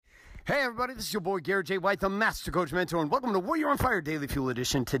Hey everybody, this is your boy Garrett J. White, the Master Coach Mentor, and welcome to Warrior on Fire Daily Fuel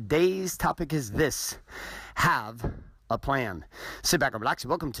Edition. Today's topic is this: have a plan. Sit back and relax.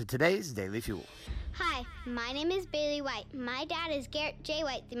 Welcome to today's Daily Fuel. Hi, my name is Bailey White. My dad is Garrett J.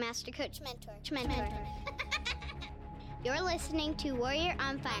 White, the Master Coach Mentor. You're listening to Warrior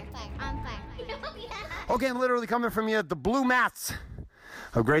on Fire. Okay, I'm literally coming from you at the Blue Mats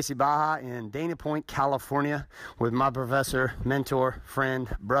of Gracie Baja in Dana Point, California, with my professor, mentor, friend,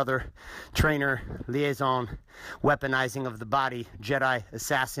 brother, trainer, liaison, weaponizing of the body, Jedi,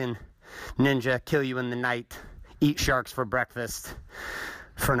 assassin, ninja, kill you in the night, eat sharks for breakfast,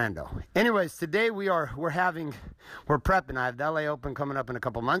 Fernando. Anyways, today we're prepping. I have the LA Open coming up in a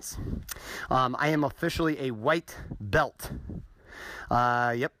couple months. I am officially a white belt.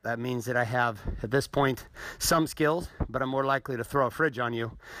 Yep, that means that I have, at this point, some skills, but I'm more likely to throw a fridge on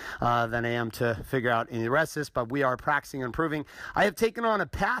you than I am to figure out any of the rest of this, but we are practicing and improving. I have taken on a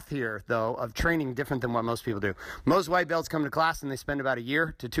path here, though, of training different than what most people do. Most white belts come to class and they spend about a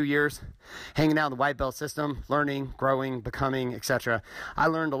year to 2 years hanging out in the white belt system, learning, growing, becoming, etc. I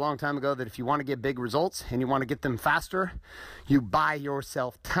learned a long time ago that if you want to get big results and you want to get them faster, you buy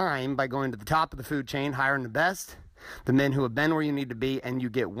yourself time by going to the top of the food chain, hiring the best, the men who have been where you need to be, and you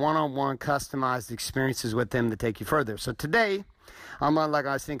get one-on-one customized experiences with them that take you further. So today, I'm on,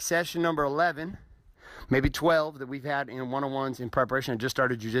 I think, session number 11, maybe 12 that we've had in one-on-ones in preparation. I just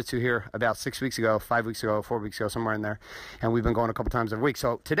started jiu-jitsu here about 6 weeks ago, 5 weeks ago, 4 weeks ago, somewhere in there, and we've been going a couple times every week.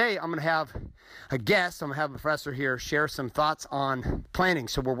 So today, I'm going to have a guest. I'm going to have a professor here share some thoughts on planning.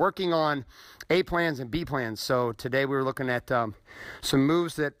 So we're working on A plans and B plans. So today we were looking at some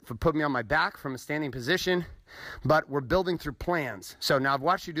moves that put me on my back from a standing position, but we're building through plans. So now I've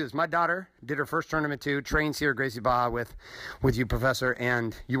watched you do this. My daughter did her first tournament too, trains here at Gracie Baja with you, Professor,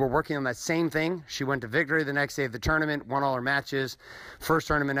 and you were working on that same thing. She went to victory the next day of the tournament, won all her matches. First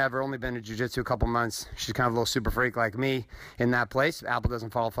tournament ever, only been to jiu-jitsu a couple months. She's kind of a little super freak like me in that place. Apple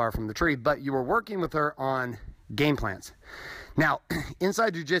doesn't fall far from the tree, but you were working with her on game plans. Now,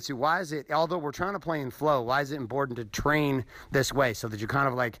 inside jiu-jitsu, why is it, although we're trying to play in flow, why is it important to train this way so that you kind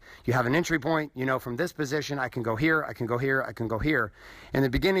of you have an entry point, from this position, I can go here, I can go here, I can go here. In the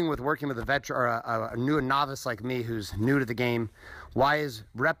beginning with working with a veteran or a novice like me who's new to the game, why is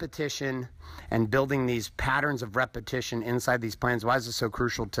repetition and building these patterns of repetition inside these plans, why is it so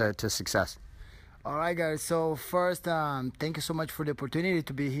crucial to success? All right, guys. So first, thank you so much for the opportunity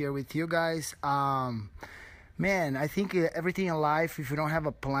to be here with you guys. Man, I think everything in life, if you don't have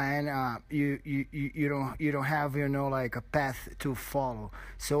a plan, you don't have a path to follow.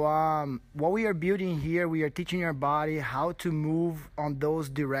 So what we are building here, we are teaching your body how to move on those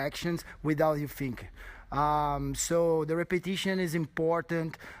directions without you thinking. So the repetition is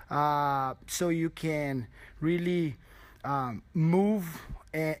important, so you can really move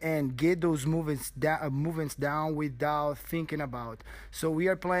and get those movements down without thinking about. So we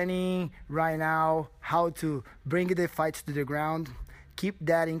are planning right now how to bring the fights to the ground, keep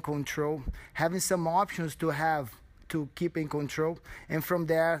that in control, having some options to keep in control, and from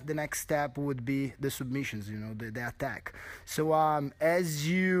there the next step would be the submissions, the attack. So as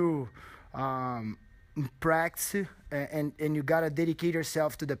you practice and you gotta dedicate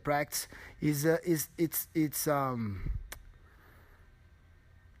yourself to the practice,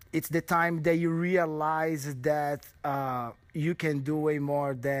 it's the time that you realize that you can do way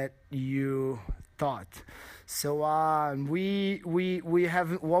more than you thought. So we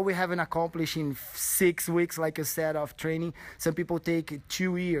haven't accomplished in 6 weeks, like I said, of training. Some people take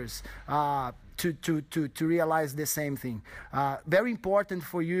 2 years to realize the same thing. Very important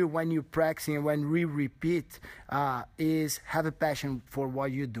for you when you practicing and when we repeat is have a passion for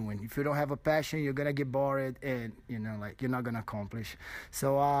what you're doing. If you don't have a passion, you're gonna get bored and you're not gonna accomplish.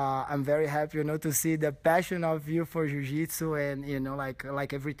 So I'm very happy to see the passion of you for jiu-jitsu and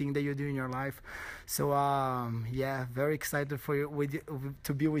like everything that you do in your life. So yeah, very excited for you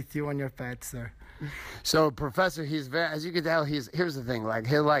to be with you on your path, sir. So, Professor, he's very, as you can tell, here's the thing,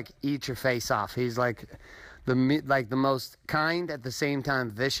 he'll eat your face off. He's the most kind, at the same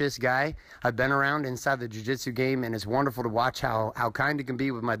time vicious guy I've been around inside the jiu-jitsu game, and it's wonderful to watch how kind he can be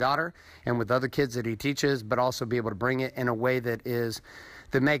with my daughter and with other kids that he teaches, but also be able to bring it in a way that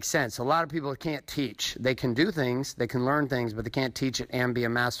makes sense. A lot of people can't teach. They can do things, they can learn things, but they can't teach it and be a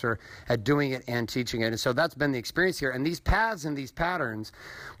master at doing it and teaching it. And so that's been the experience here. And these paths and these patterns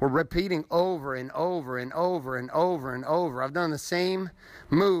we're repeating over and over and over and over and over. I've done the same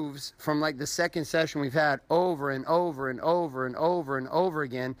moves from the second session we've had over and over and over and over and over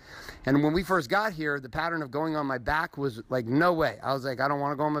again. And when we first got here, the pattern of going on my back was no way. I was I don't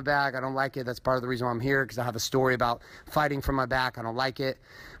want to go on my back. I don't like it. That's part of the reason why I'm here, because I have a story about fighting from my back. I don't like it.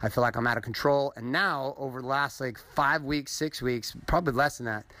 I feel like I'm out of control. And now, over the last like 5 weeks, 6 weeks, probably less than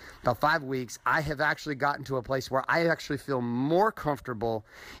that, about 5 weeks, I have actually gotten to a place where I actually feel more comfortable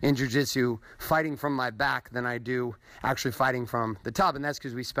in jiu-jitsu fighting from my back than I do actually fighting from the top. And that's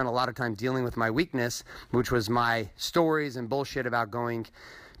because we spent a lot of time dealing with my weakness, which was my stories and bullshit about going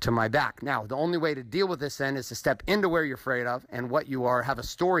to my back. Now, the only way to deal with this then is to step into where you're afraid of and what you have a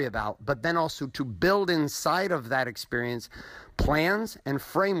story about, but then also to build inside of that experience plans and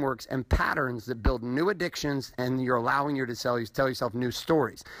frameworks and patterns that build new addictions, and you're allowing you to tell yourself new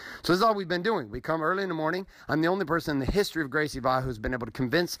stories. So this is all we've been doing. We come early in the morning. I'm the only person in the history of Gracie Barra who's been able to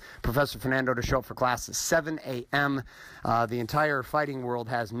convince Professor Fernando to show up for class at 7 a.m. The entire fighting world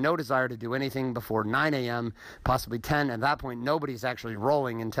has no desire to do anything before 9 a.m., possibly 10. At that point, nobody's actually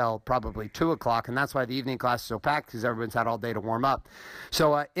rolling until probably 2 o'clock, and that's why the evening class is so packed, because everyone's had all day to warm up.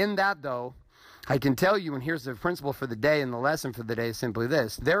 So in that, though, I can tell you, and here's the principle for the day, and the lesson for the day is simply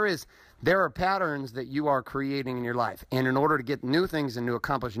this. There are patterns that you are creating in your life. And in order to get new things and to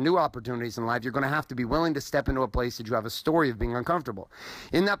accomplish new opportunities in life, you're going to have to be willing to step into a place that you have a story of being uncomfortable.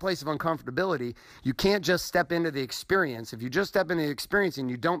 In that place of uncomfortability, you can't just step into the experience. If you just step into the experience and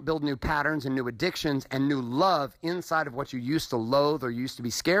you don't build new patterns and new addictions and new love inside of what you used to loathe or used to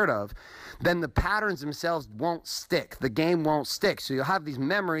be scared of, then the patterns themselves won't stick. The game won't stick. So you'll have these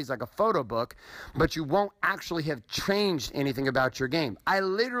memories like a photo book, but you won't actually have changed anything about your game. I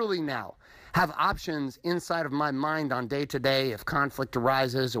literally now have options inside of my mind on day to day if conflict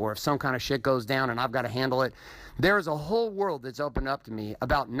arises or if some kind of shit goes down and I've got to handle it. There's a whole world that's opened up to me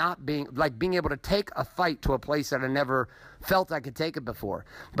about being able to take a fight to a place that I never felt I could take it before.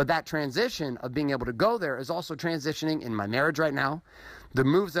 But that transition of being able to go there is also transitioning in my marriage right now. The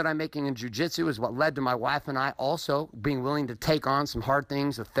moves that I'm making in jiu-jitsu is what led to my wife and I also being willing to take on some hard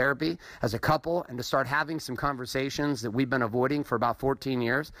things with therapy as a couple and to start having some conversations that we've been avoiding for about 14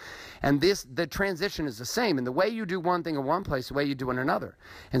 years. And the transition is the same. And the way you do one thing in one place, the way you do in another.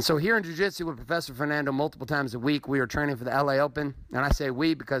 And so here in jiu-jitsu with Professor Fernando multiple times a week, we are training for the LA Open. And I say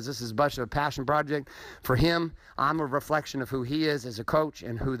we because this is much of a passion project for him. I'm a reflection of who he is as a coach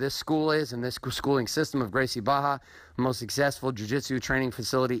and who this school is and this schooling system of Gracie Barra, the most successful jiu-jitsu training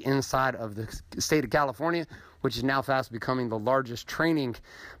facility inside of the state of California, which is now fast becoming the largest training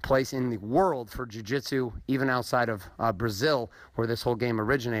place in the world for jiu-jitsu, even outside of Brazil, where this whole game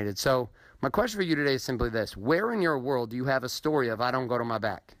originated. So my question for you today is simply this. Where in your world do you have a story of I don't go to my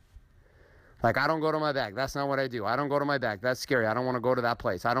back? Like, I don't go to my back. That's not what I do. I don't go to my back. That's scary. I don't want to go to that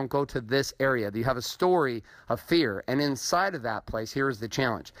place. I don't go to this area. You have a story of fear. And inside of that place, here's the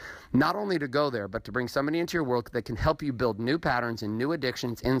challenge. Not only to go there, but to bring somebody into your world that can help you build new patterns and new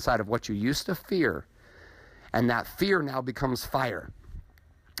addictions inside of what you used to fear. And that fear now becomes fire.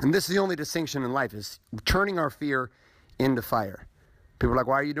 And this is the only distinction in life, is turning our fear into fire. People are like,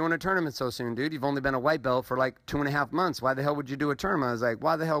 why are you doing a tournament so soon, dude? You've only been a white belt for like 2.5 months. Why the hell would you do a tournament? I was like,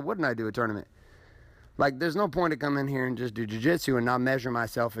 why the hell wouldn't I do a tournament? Like, there's no point to come in here and just do jiu-jitsu and not measure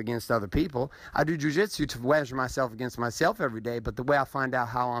myself against other people. I do jiu-jitsu to measure myself against myself every day, but the way I find out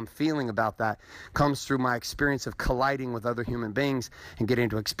how I'm feeling about that comes through my experience of colliding with other human beings and getting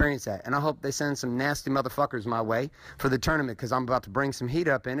to experience that. And I hope they send some nasty motherfuckers my way for the tournament, because I'm about to bring some heat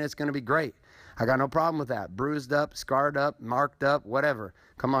up in it. It's going to be great. I got no problem with that. Bruised up, scarred up, marked up, whatever.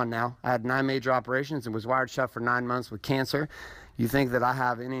 Come on now. I had 9 major operations and was wired shut for 9 months with cancer. You think that I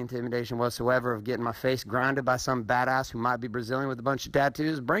have any intimidation whatsoever of getting my face grinded by some badass who might be Brazilian with a bunch of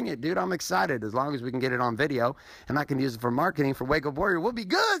tattoos? Bring it, dude. I'm excited. As long as we can get it on video and I can use it for marketing for Wake Up Warrior, we'll be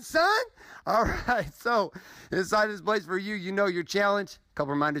good, son. All right. So inside this place for you, you know your challenge. A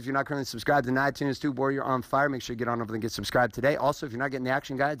couple reminders, if you're not currently subscribed to iTunes to Warrior on Fire, make sure you get on over and get subscribed today. Also, if you're not getting the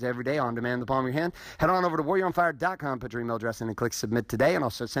action guides every day on demand in the palm of your hand, head on over to warrioronfire.com, put your email address in and click submit today, and I'll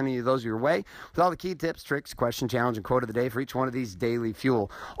start sending you those your way with all the key tips, tricks, question, challenge, and quote of the day for each one of these daily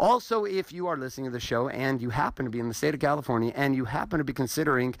fuel. Also, if you are listening to the show and you happen to be in the state of California and you happen to be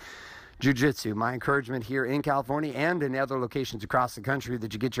considering jiu-jitsu, my encouragement here in California and in other locations across the country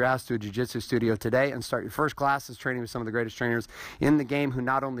that you get your ass to a jiu-jitsu studio today and start your first classes training with some of the greatest trainers in the game who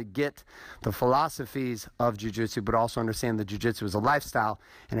not only get the philosophies of jiu-jitsu but also understand that jiu-jitsu is a lifestyle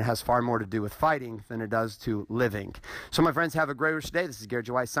and it has far more to do with fighting than it does to living. So my friends, have a great rest of the day. This is Garrett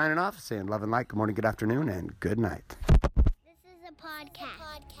J. White signing off, saying love and light, good morning, good afternoon, and good night. This is a podcast.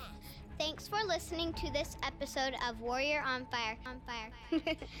 Thanks for listening to this episode of Warrior on Fire.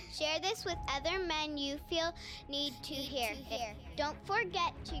 Share this with other men you feel need to hear. Don't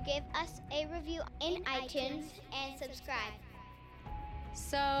forget to give us a review in iTunes and subscribe.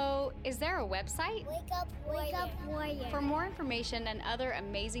 So, is there a website? Wake Up Warrior. For more information and other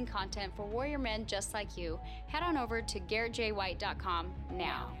amazing content for warrior men just like you, head on over to GarrettJWhite.com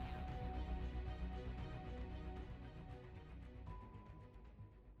now.